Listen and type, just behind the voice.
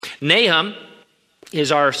Nahum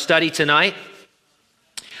is our study tonight.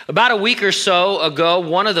 About a week or so ago,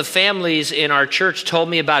 one of the families in our church told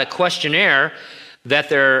me about a questionnaire that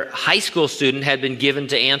their high school student had been given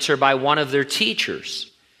to answer by one of their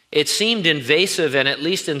teachers. It seemed invasive and, at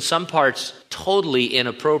least in some parts, totally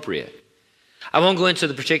inappropriate. I won't go into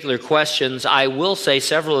the particular questions. I will say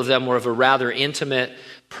several of them were of a rather intimate,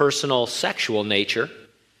 personal, sexual nature.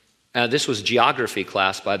 This was geography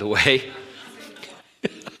class, by the way.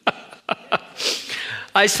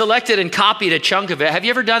 I selected and copied a chunk of it. Have you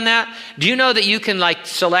ever done that? Do you know that you can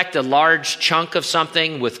select a large chunk of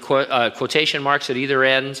something with quotation marks at either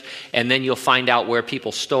end, and then you'll find out where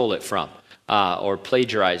people stole it from or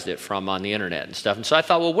plagiarized it from on the internet and stuff. And so I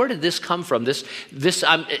thought, well, where did this come from?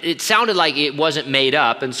 It sounded like it wasn't made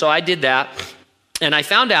up, and so I did that. And I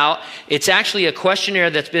found out it's actually a questionnaire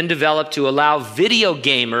that's been developed to allow video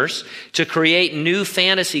gamers to create new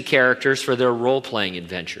fantasy characters for their role-playing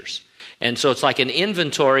adventures. And so it's like an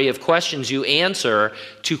inventory of questions you answer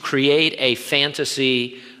to create a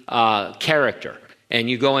fantasy character. And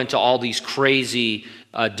you go into all these crazy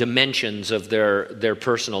dimensions of their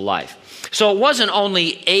personal life. So it wasn't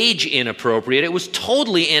only age inappropriate, it was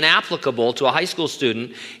totally inapplicable to a high school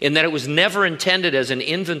student in that it was never intended as an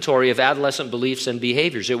inventory of adolescent beliefs and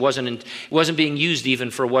behaviors. It wasn't being used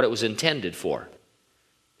even for what it was intended for.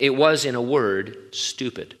 It was, in a word,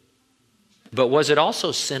 stupid. But was it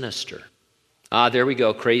also sinister? There we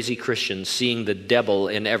go, crazy Christians seeing the devil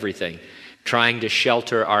in everything, trying to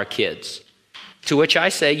shelter our kids. To which I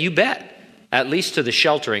say, you bet. At least to the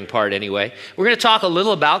sheltering part anyway. We're going to talk a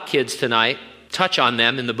little about kids tonight, touch on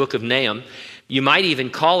them in the book of Nahum. You might even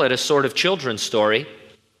call it a sort of children's story.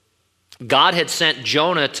 God had sent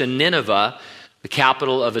Jonah to Nineveh, the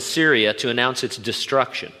capital of Assyria, to announce its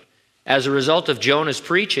destruction. As a result of Jonah's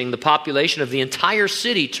preaching, the population of the entire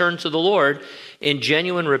city turned to the Lord in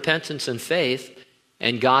genuine repentance and faith,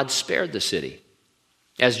 and God spared the city.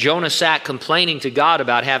 As Jonah sat complaining to God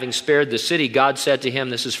about having spared the city, God said to him,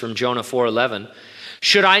 this is from Jonah 4:11,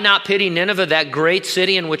 "Should I not pity Nineveh, that great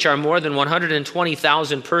city in which are more than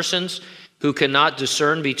 120,000 persons who cannot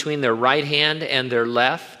discern between their right hand and their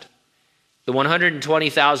left?" The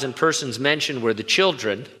 120,000 persons mentioned were the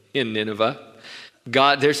children in Nineveh.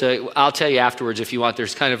 I'll tell you afterwards if you want,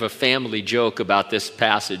 there's kind of a family joke about this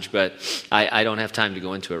passage, but I don't have time to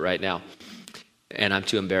go into it right now. And I'm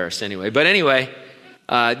too embarrassed anyway. But anyway,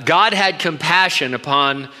 God had compassion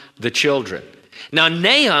upon the children. Now,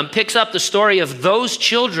 Nahum picks up the story of those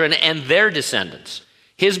children and their descendants.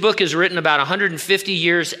 His book is written about 150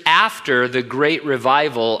 years after the great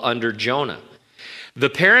revival under Jonah. The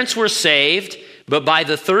parents were saved, but by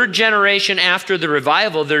the third generation after the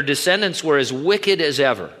revival, their descendants were as wicked as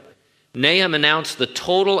ever. Nahum announced the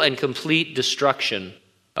total and complete destruction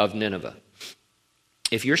of Nineveh.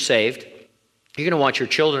 If you're saved, you're going to want your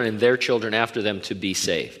children and their children after them to be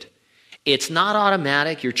saved. It's not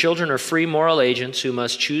automatic. Your children are free moral agents who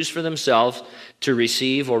must choose for themselves to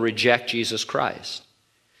receive or reject Jesus Christ.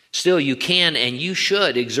 Still, you can and you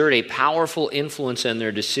should exert a powerful influence in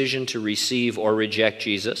their decision to receive or reject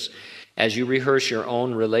Jesus as you rehearse your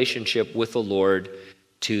own relationship with the Lord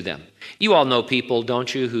to them. You all know people,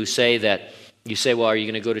 don't you, who say that, you say, well, are you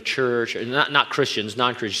going to go to church? Or not Christians,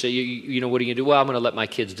 non-Christians. Say, you know, what are you going to do? Well, I'm going to let my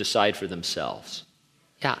kids decide for themselves.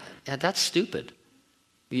 Yeah, that's stupid.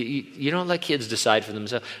 You don't let kids decide for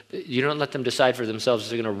themselves. You don't let them decide for themselves if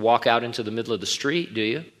they're going to walk out into the middle of the street, do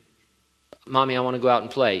you? Mommy, I want to go out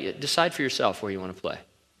and play. Decide for yourself where you want to play.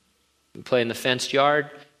 You play in the fenced yard.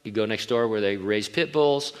 You go next door where they raise pit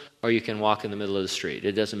bulls, or you can walk in the middle of the street.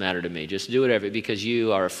 It doesn't matter to me. Just do whatever, because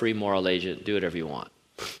you are a free moral agent. Do whatever you want.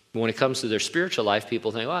 When it comes to their spiritual life,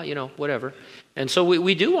 people think, well, you know, whatever. And so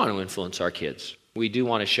we do want to influence our kids. We do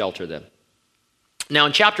want to shelter them. Now,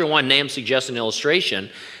 in chapter 1, Nahum suggests an illustration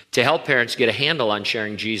to help parents get a handle on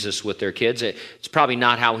sharing Jesus with their kids. It's probably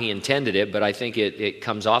not how he intended it, but I think it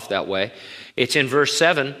comes off that way. It's in verse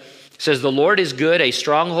 7. It says, "The Lord is good, a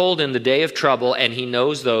stronghold in the day of trouble, and he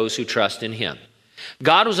knows those who trust in him."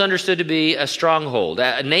 God was understood to be a stronghold.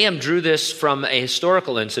 Nahum drew this from a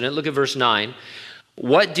historical incident. Look at verse 9.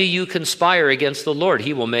 "What do you conspire against the Lord?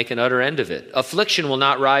 He will make an utter end of it. Affliction will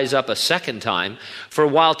not rise up a second time. For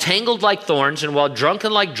while tangled like thorns and while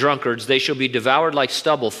drunken like drunkards, they shall be devoured like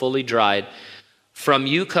stubble fully dried. From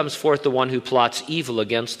you comes forth the one who plots evil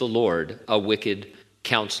against the Lord, a wicked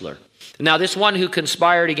counselor." Now, this one who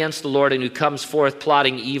conspired against the Lord and who comes forth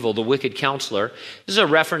plotting evil, the wicked counselor, this is a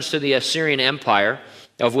reference to the Assyrian Empire,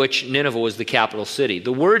 of which Nineveh was the capital city.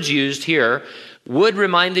 The words used here would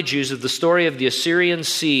remind the Jews of the story of the Assyrian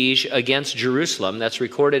siege against Jerusalem that's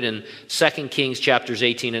recorded in 2 Kings chapters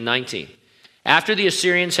 18 and 19. After the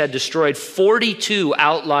Assyrians had destroyed 42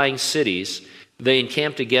 outlying cities, they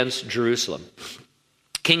encamped against Jerusalem.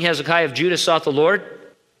 King Hezekiah of Judah sought the Lord,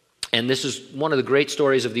 and this is one of the great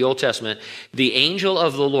stories of the Old Testament. The angel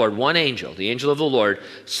of the Lord, one angel, the angel of the Lord,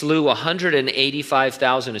 slew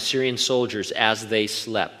 185,000 Assyrian soldiers as they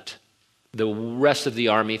slept. The rest of the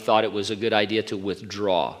army thought it was a good idea to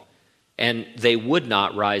withdraw, and they would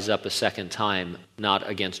not rise up a second time, not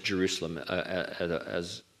against Jerusalem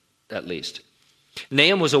at least.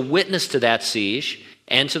 Nahum was a witness to that siege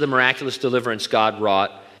and to the miraculous deliverance God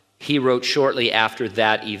wrought. He wrote shortly after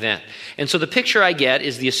that event. And so the picture I get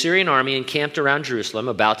is the Assyrian army encamped around Jerusalem,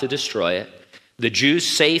 about to destroy it. The Jews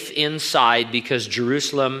safe inside because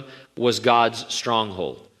Jerusalem was God's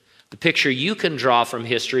stronghold. The picture you can draw from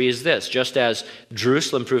history is this: just as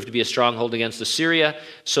Jerusalem proved to be a stronghold against Assyria,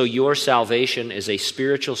 so your salvation is a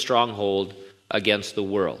spiritual stronghold against the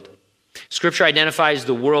world. Scripture identifies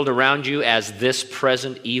the world around you as this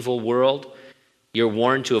present evil world. You're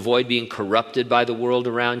warned to avoid being corrupted by the world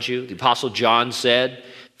around you. The Apostle John said,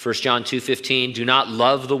 1 John 2:15, do not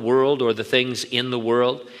love the world or the things in the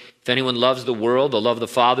world. If anyone loves the world, the love of the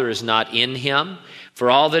Father is not in him.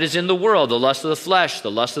 For all that is in the world, the lust of the flesh,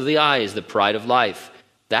 the lust of the eyes, the pride of life,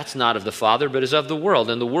 that's not of the Father, but is of the world.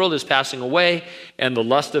 And the world is passing away, and the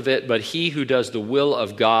lust of it, but he who does the will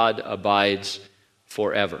of God abides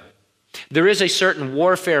forever. There is a certain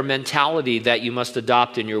warfare mentality that you must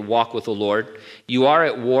adopt in your walk with the Lord. You are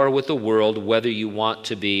at war with the world, whether you want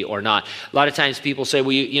to be or not. A lot of times people say,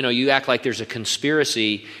 well, you act like there's a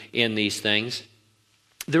conspiracy in these things.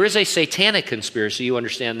 There is a satanic conspiracy, you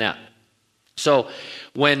understand that. So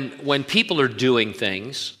when people are doing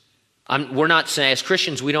things, we're not saying, as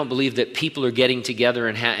Christians, we don't believe that people are getting together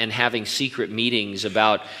and having secret meetings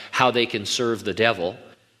about how they can serve the devil.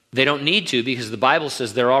 They don't need to, because the Bible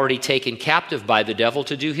says they're already taken captive by the devil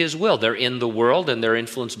to do his will. They're in the world and they're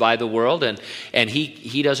influenced by the world, and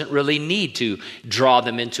he doesn't really need to draw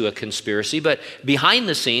them into a conspiracy. But behind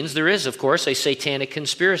the scenes, there is, of course, a satanic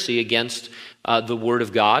conspiracy against the Word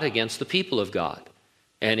of God, against the people of God.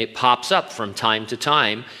 And it pops up from time to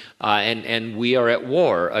time, and we are at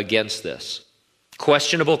war against this.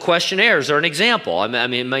 Questionable questionnaires are an example. I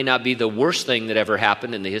mean, it may not be the worst thing that ever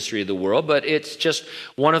happened in the history of the world, but it's just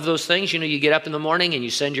one of those things. You get up in the morning and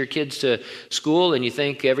you send your kids to school and you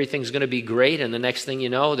think everything's going to be great, and the next thing you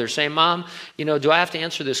know, they're saying, Mom, do I have to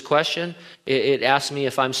answer this question? It asks me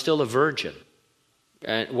if I'm still a virgin.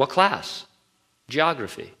 What class?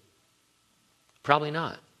 Geography. Probably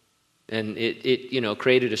not. And it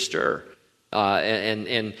created a stir.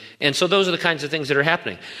 And so those are the kinds of things that are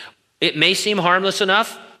happening. It may seem harmless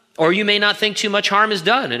enough, or you may not think too much harm is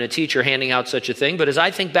done in a teacher handing out such a thing. But as I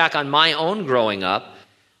think back on my own growing up,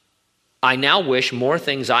 I now wish more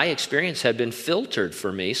things I experienced had been filtered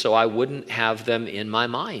for me so I wouldn't have them in my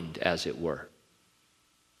mind, as it were.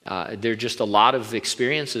 There are just a lot of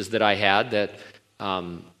experiences that I had that,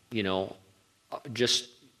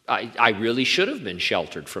 I really should have been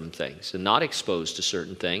sheltered from things and not exposed to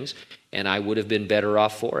certain things, and I would have been better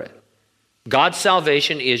off for it. God's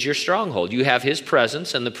salvation is your stronghold. You have his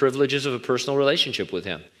presence and the privileges of a personal relationship with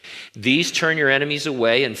him. These turn your enemies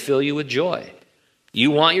away and fill you with joy. You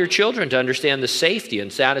want your children to understand the safety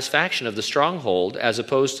and satisfaction of the stronghold as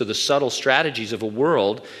opposed to the subtle strategies of a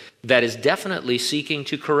world that is definitely seeking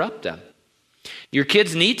to corrupt them. Your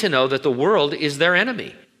kids need to know that the world is their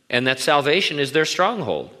enemy and that salvation is their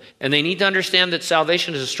stronghold. And they need to understand that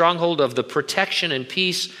salvation is a stronghold of the protection and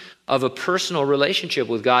peace of a personal relationship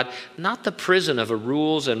with God, not the prison of a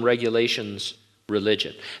rules and regulations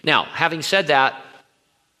religion. Now, having said that,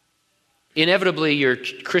 inevitably your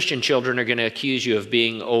Christian children are going to accuse you of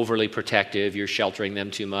being overly protective. You're sheltering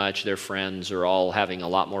them too much. Their friends are all having a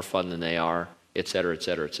lot more fun than they are, et cetera, et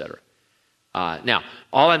cetera, et cetera. Now,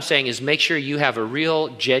 all I'm saying is make sure you have a real,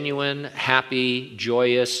 genuine, happy,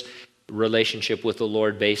 joyous relationship with the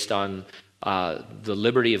Lord based on the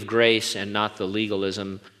liberty of grace and not the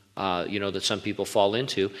legalism that some people fall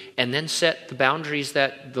into, and then set the boundaries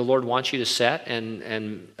that the Lord wants you to set.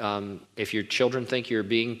 And if your children think you're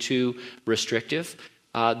being too restrictive,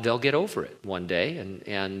 they'll get over it one day.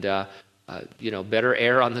 And better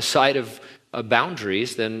err on the side of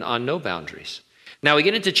boundaries than on no boundaries. Now we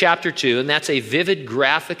get into chapter 2, and that's a vivid,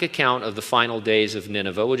 graphic account of the final days of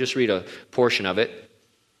Nineveh. We'll just read a portion of it.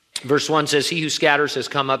 Verse 1 says, "He who scatters has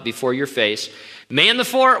come up before your face. Man the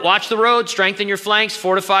fort, watch the road, strengthen your flanks,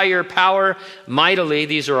 fortify your power mightily."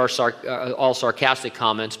 These are all sarcastic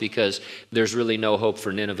comments because there's really no hope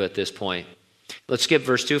for Nineveh at this point. Let's skip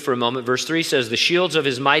verse 2 for a moment. Verse 3 says, the shields of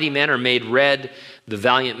his mighty men are made red. The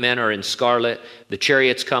valiant men are in scarlet. The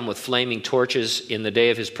chariots come with flaming torches in the day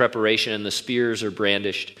of his preparation, and the spears are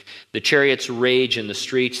brandished. The chariots rage in the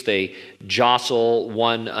streets. They jostle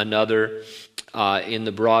one another in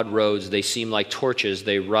the broad roads. They seem like torches.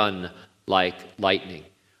 They run like lightning.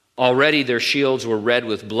 Already their shields were red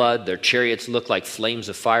with blood. Their chariots looked like flames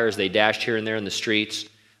of fire as they dashed here and there in the streets.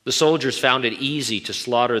 The soldiers found it easy to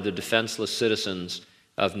slaughter the defenseless citizens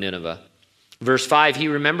of Nineveh. Verse 5, he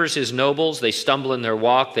remembers his nobles. They stumble in their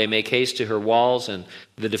walk. They make haste to her walls, and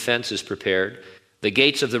the defense is prepared. The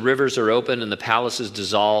gates of the rivers are open, and the palace is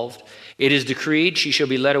dissolved. It is decreed she shall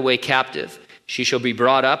be led away captive. She shall be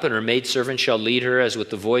brought up, and her maidservant shall lead her, as with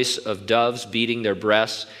the voice of doves beating their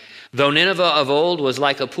breasts. Though Nineveh of old was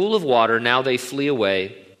like a pool of water, now they flee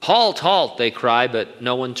away. Halt, halt, they cry, but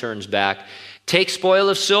no one turns back. Take spoil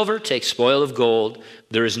of silver, take spoil of gold.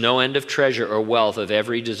 There is no end of treasure or wealth of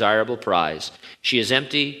every desirable prize. She is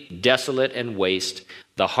empty, desolate, and waste.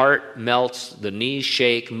 The heart melts, the knees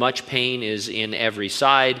shake, much pain is in every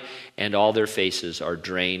side, and all their faces are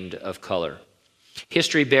drained of color.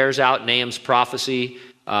 History bears out Nahum's prophecy.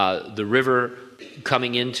 The river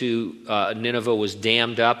coming into Nineveh was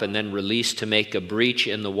dammed up and then released to make a breach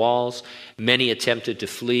in the walls. Many attempted to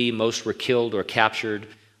flee. Most were killed or captured.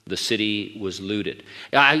 The city was looted.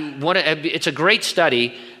 It's a great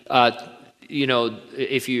study,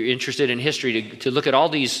 if you're interested in history, to look at all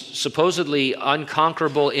these supposedly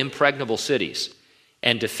unconquerable, impregnable cities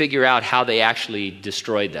and to figure out how they actually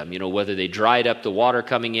destroyed them. Whether they dried up the water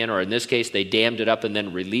coming in, or in this case, they dammed it up and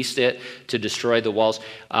then released it to destroy the walls.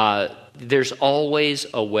 There's always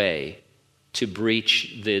a way to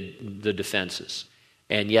breach the defenses.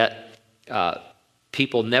 And yet,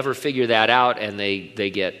 people never figure that out, and they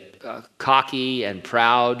get cocky and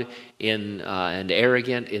proud and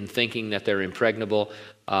arrogant in thinking that they're impregnable.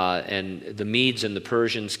 And the Medes and the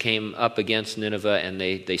Persians came up against Nineveh, and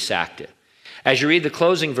they sacked it. As you read the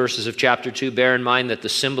closing verses of chapter 2, bear in mind that the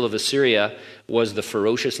symbol of Assyria was the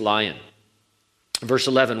ferocious lion. Verse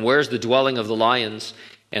 11, where's the dwelling of the lions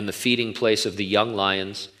and the feeding place of the young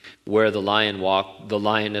lions, where the lion walked, the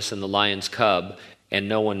lioness and the lion's cub, and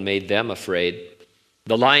no one made them afraid?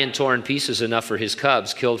 The lion tore in pieces enough for his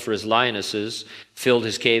cubs, killed for his lionesses, filled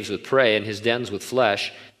his caves with prey and his dens with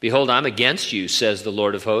flesh. Behold, I'm against you, says the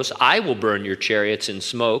Lord of hosts. I will burn your chariots in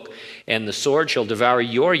smoke, and the sword shall devour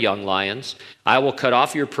your young lions. I will cut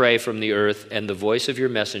off your prey from the earth, and the voice of your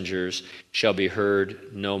messengers shall be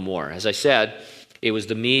heard no more. As I said, it was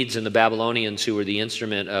the Medes and the Babylonians who were the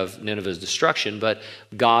instrument of Nineveh's destruction, but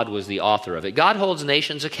God was the author of it. God holds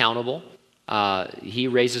nations accountable. He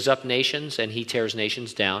raises up nations and he tears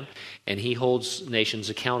nations down, and he holds nations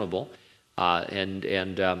accountable.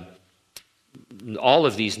 All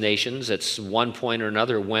of these nations at one point or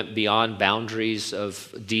another went beyond boundaries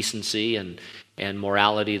of decency and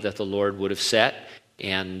morality that the Lord would have set,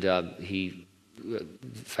 and he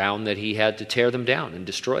found that he had to tear them down and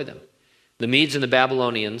destroy them. The Medes and the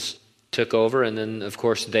Babylonians took over, and then, of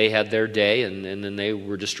course, they had their day, and then they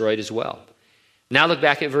were destroyed as well. Now look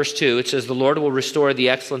back at verse 2. It says, the Lord will restore the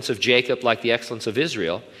excellence of Jacob like the excellence of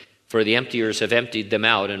Israel, for the emptiers have emptied them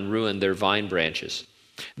out and ruined their vine branches.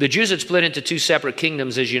 The Jews had split into two separate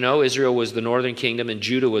kingdoms, as you know. Israel was the northern kingdom and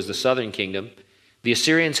Judah was the southern kingdom. The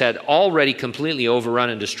Assyrians had already completely overrun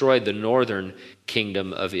and destroyed the northern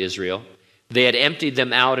kingdom of Israel. They had emptied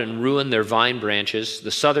them out and ruined their vine branches.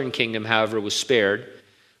 The southern kingdom, however, was spared.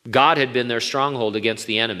 God had been their stronghold against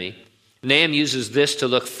the enemy. Nahum uses this to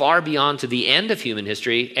look far beyond to the end of human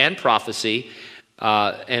history and prophecy,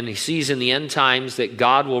 and he sees in the end times that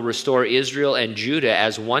God will restore Israel and Judah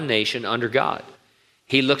as one nation under God.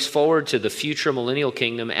 He looks forward to the future millennial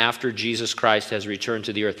kingdom after Jesus Christ has returned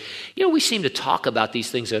to the earth. We seem to talk about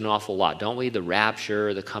these things an awful lot, don't we? The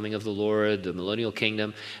rapture, the coming of the Lord, the millennial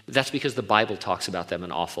kingdom. That's because the Bible talks about them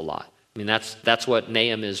an awful lot. That's what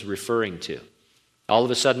Nahum is referring to. All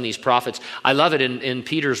of a sudden, these prophets, I love it in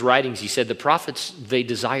Peter's writings. He said the prophets, they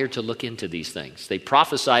desired to look into these things. They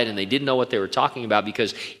prophesied and they didn't know what they were talking about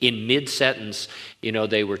because in mid-sentence,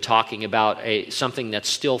 they were talking about something that's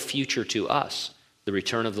still future to us, the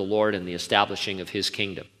return of the Lord and the establishing of his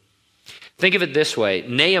kingdom. Think of it this way.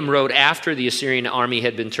 Nahum wrote after the Assyrian army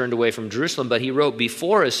had been turned away from Jerusalem, but he wrote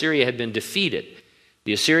before Assyria had been defeated.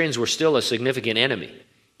 The Assyrians were still a significant enemy.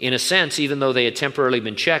 In a sense, even though they had temporarily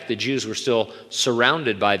been checked, the Jews were still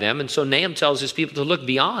surrounded by them. And so Nahum tells his people to look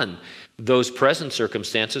beyond those present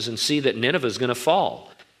circumstances and see that Nineveh is going to fall.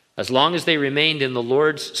 As long as they remained in the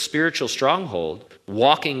Lord's spiritual stronghold,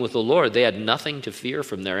 walking with the Lord, they had nothing to fear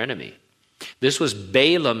from their enemy. This was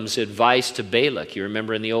Balaam's advice to Balak. You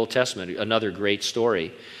remember in the Old Testament, another great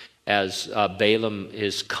story, as Balaam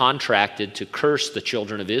is contracted to curse the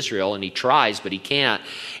children of Israel, and he tries, but he can't.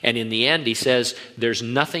 And in the end, he says, there's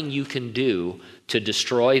nothing you can do to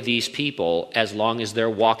destroy these people as long as they're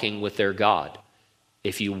walking with their God.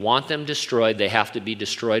 If you want them destroyed, they have to be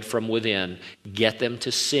destroyed from within. Get them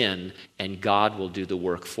to sin, and God will do the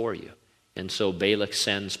work for you. And so Balak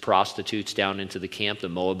sends prostitutes down into the camp, the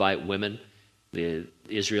Moabite women. The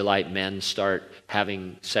Israelite men start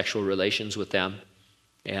having sexual relations with them.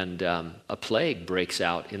 And a plague breaks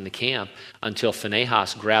out in the camp until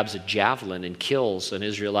Phinehas grabs a javelin and kills an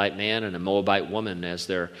Israelite man and a Moabite woman as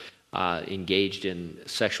they're engaged in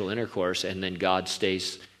sexual intercourse, and then God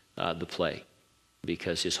stays the plague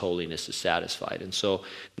because his holiness is satisfied. And so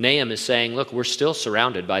Nahum is saying, look, we're still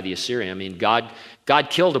surrounded by the Assyrian. I mean, God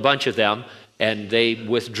killed a bunch of them, and they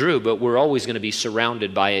withdrew, but we're always going to be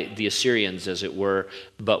surrounded by the Assyrians, as it were,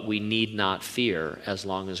 but we need not fear as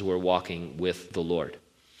long as we're walking with the Lord.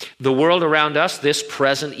 The world around us, this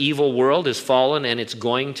present evil world, is fallen, and it's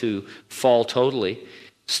going to fall totally.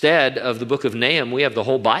 Instead of the book of Nahum, we have the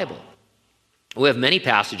whole Bible. We have many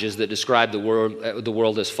passages that describe the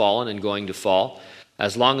world as fallen and going to fall.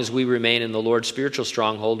 As long as we remain in the Lord's spiritual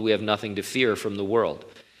stronghold, we have nothing to fear from the world.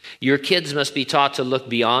 Your kids must be taught to look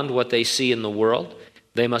beyond what they see in the world.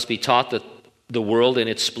 They must be taught that the world in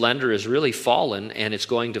its splendor is really fallen, and it's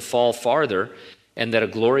going to fall farther, and that a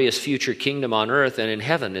glorious future kingdom on earth and in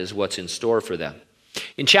heaven is what's in store for them.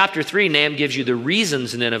 In chapter 3, Nahum gives you the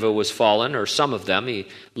reasons Nineveh was fallen, or some of them. He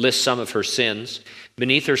lists some of her sins.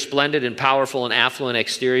 Beneath her splendid and powerful and affluent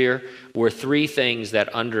exterior were three things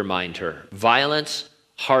that undermined her: violence,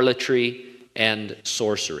 harlotry, and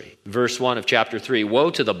sorcery. Verse 1 of chapter 3, woe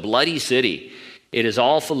to the bloody city. It is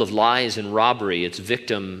all full of lies and robbery. Its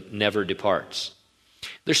victim never departs.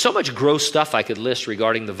 There's so much gross stuff I could list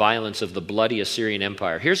regarding the violence of the bloody Assyrian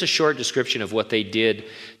Empire. Here's a short description of what they did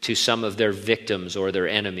to some of their victims or their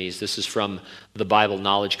enemies. This is from the Bible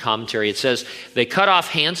Knowledge Commentary. It says, they cut off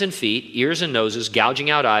hands and feet, ears and noses, gouging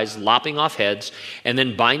out eyes, lopping off heads, and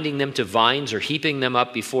then binding them to vines or heaping them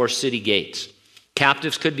up before city gates.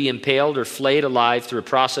 Captives could be impaled or flayed alive through a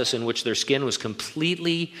process in which their skin was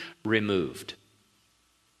completely removed.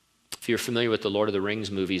 If you're familiar with the Lord of the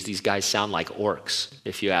Rings movies, these guys sound like orcs,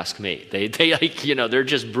 if you ask me. They like, they're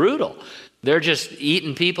just brutal. They're just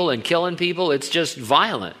eating people and killing people. It's just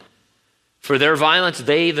violent. For their violence,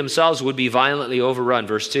 they themselves would be violently overrun.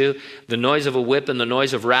 Verse 2, the noise of a whip and the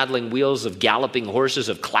noise of rattling wheels, of galloping horses,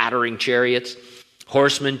 of clattering chariots,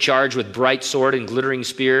 horsemen charged with bright sword and glittering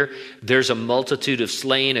spear. There's a multitude of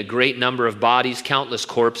slain, a great number of bodies, countless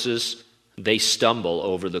corpses. They stumble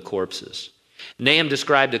over the corpses. Nahum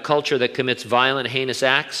described a culture that commits violent, heinous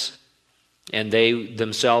acts, and they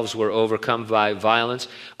themselves were overcome by violence.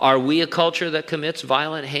 Are we a culture that commits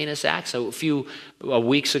violent, heinous acts? A few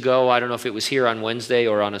weeks ago, I don't know if it was here on Wednesday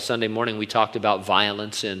or on a Sunday morning, we talked about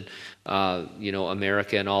violence in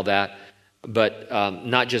America and all that. But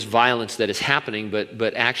not just violence that is happening,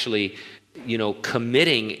 but actually,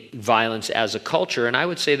 committing violence as a culture. And I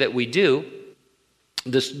would say that we do.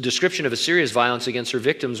 This description of Assyria's violence against her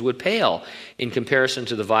victims would pale in comparison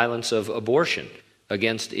to the violence of abortion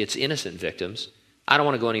against its innocent victims. I don't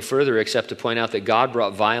want to go any further except to point out that God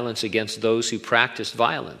brought violence against those who practiced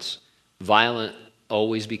violence. Violent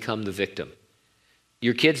always become the victim.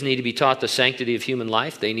 Your kids need to be taught the sanctity of human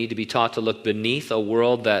life. They need to be taught to look beneath a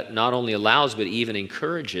world that not only allows but even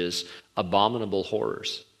encourages abominable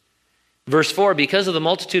horrors. Verse 4, because of the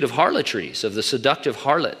multitude of harlotries, of the seductive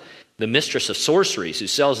harlot, the mistress of sorceries, who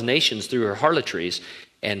sells nations through her harlotries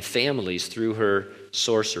and families through her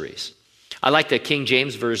sorceries. I like the King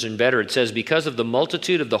James Version better. It says, because of the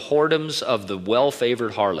multitude of the whoredoms of the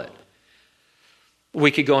well-favored harlot. We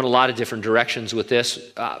could go in a lot of different directions with this.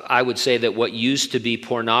 I would say that what used to be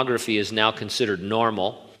pornography is now considered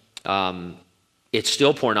normal. It's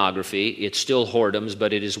still pornography, it's still whoredoms,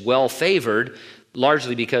 but it is well-favored,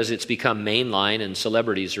 largely because it's become mainline and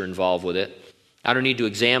celebrities are involved with it. I don't need to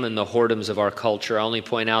examine the whoredoms of our culture. I only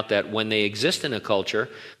point out that when they exist in a culture,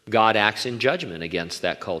 God acts in judgment against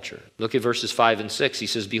that culture. Look at verses 5 and 6. He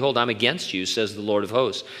says, behold, I'm against you, says the Lord of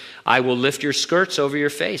hosts. I will lift your skirts over your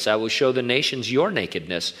face. I will show the nations your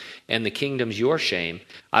nakedness and the kingdoms your shame.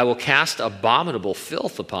 I will cast abominable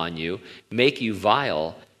filth upon you, make you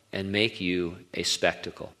vile, and make you a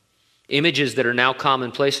spectacle. Images that are now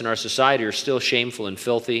commonplace in our society are still shameful and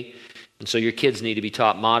filthy. And so your kids need to be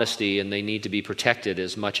taught modesty, and they need to be protected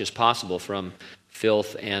as much as possible from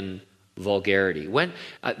filth and vulgarity. When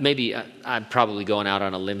maybe I'm probably going out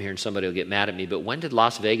on a limb here and somebody will get mad at me, but when did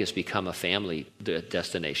Las Vegas become a family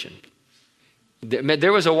destination?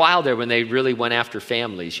 There was a while there when they really went after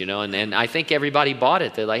families, and I think everybody bought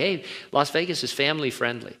it. They're like, hey, Las Vegas is family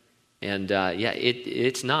friendly. And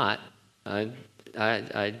it's not.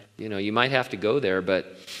 You might have to go there,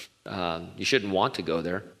 but you shouldn't want to go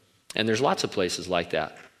there. And there's lots of places like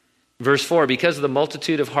that. Verse 4, because of the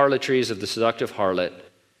multitude of harlotries of the seductive harlot,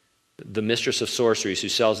 the mistress of sorceries, who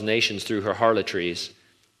sells nations through her harlotries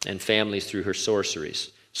and families through her sorceries.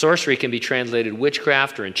 Sorcery can be translated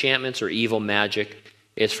witchcraft or enchantments or evil magic.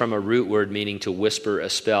 It's from a root word meaning to whisper a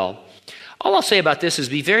spell. All I'll say about this is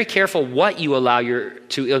be very careful what you allow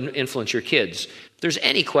to influence your kids. If there's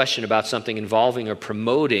any question about something involving or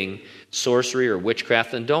promoting sorcery or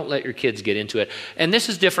witchcraft, then don't let your kids get into it. And this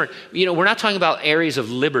is different. We're not talking about areas of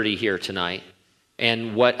liberty here tonight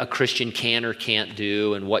and what a Christian can or can't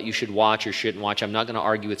do and what you should watch or shouldn't watch. I'm not going to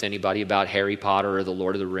argue with anybody about Harry Potter or the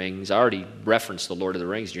Lord of the Rings. I already referenced the Lord of the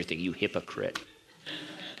Rings, and you're thinking, you hypocrite.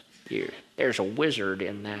 There's a wizard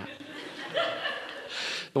in that.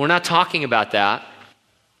 We're not talking about that.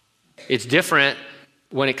 It's different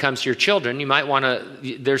when it comes to your children.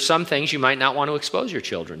 There's some things you might not want to expose your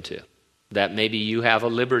children to that maybe you have a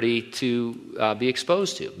liberty to be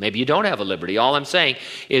exposed to. Maybe you don't have a liberty. All I'm saying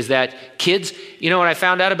is that kids, what I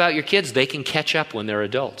found out about your kids, they can catch up when they're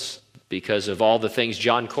adults because of all the things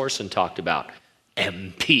John Corson talked about.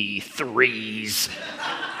 MP3s.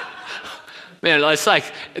 Man, it's like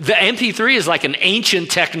the MP3 is like an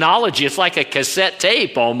ancient technology. It's like a cassette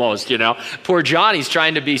tape almost, Poor Johnny's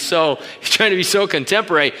trying to be so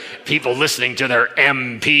contemporary. People listening to their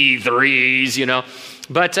MP3s,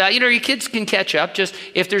 But, your kids can catch up. Just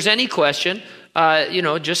if there's any question,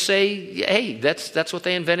 just say, hey, that's what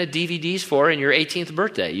they invented DVDs for in your 18th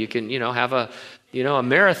birthday. You can, have a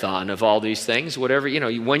marathon of all these things, whatever,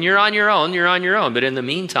 when you're on your own, you're on your own. But in the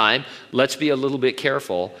meantime, let's be a little bit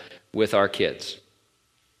careful with our kids.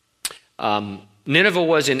 Nineveh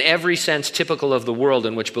was in every sense typical of the world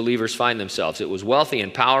in which believers find themselves. It was wealthy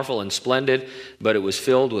and powerful and splendid, but it was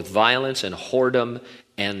filled with violence and whoredom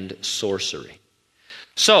and sorcery.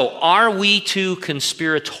 So, are we too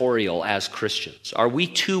conspiratorial as Christians? Are we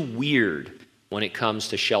too weird when it comes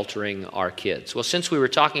to sheltering our kids? Well, since we were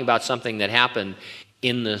talking about something that happened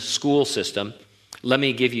in the school system, let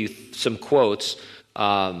me give you some quotes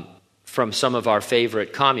from some of our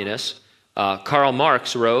favorite communists. Karl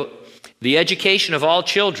Marx wrote, "The education of all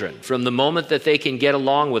children, from the moment that they can get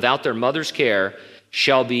along without their mother's care,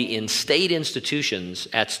 shall be in state institutions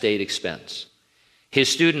at state expense." His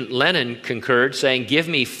student Lenin concurred, saying, "Give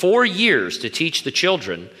me 4 years to teach the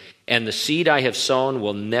children, and the seed I have sown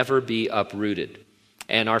will never be uprooted."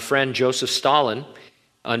 And our friend Joseph Stalin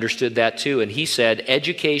understood that too, and he said,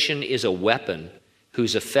 "Education is a weapon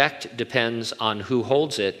whose effect depends on who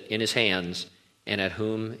holds it in his hands and at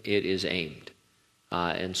whom it is aimed."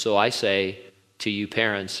 And so I say to you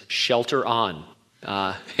parents, shelter on.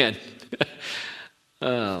 All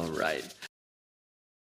right.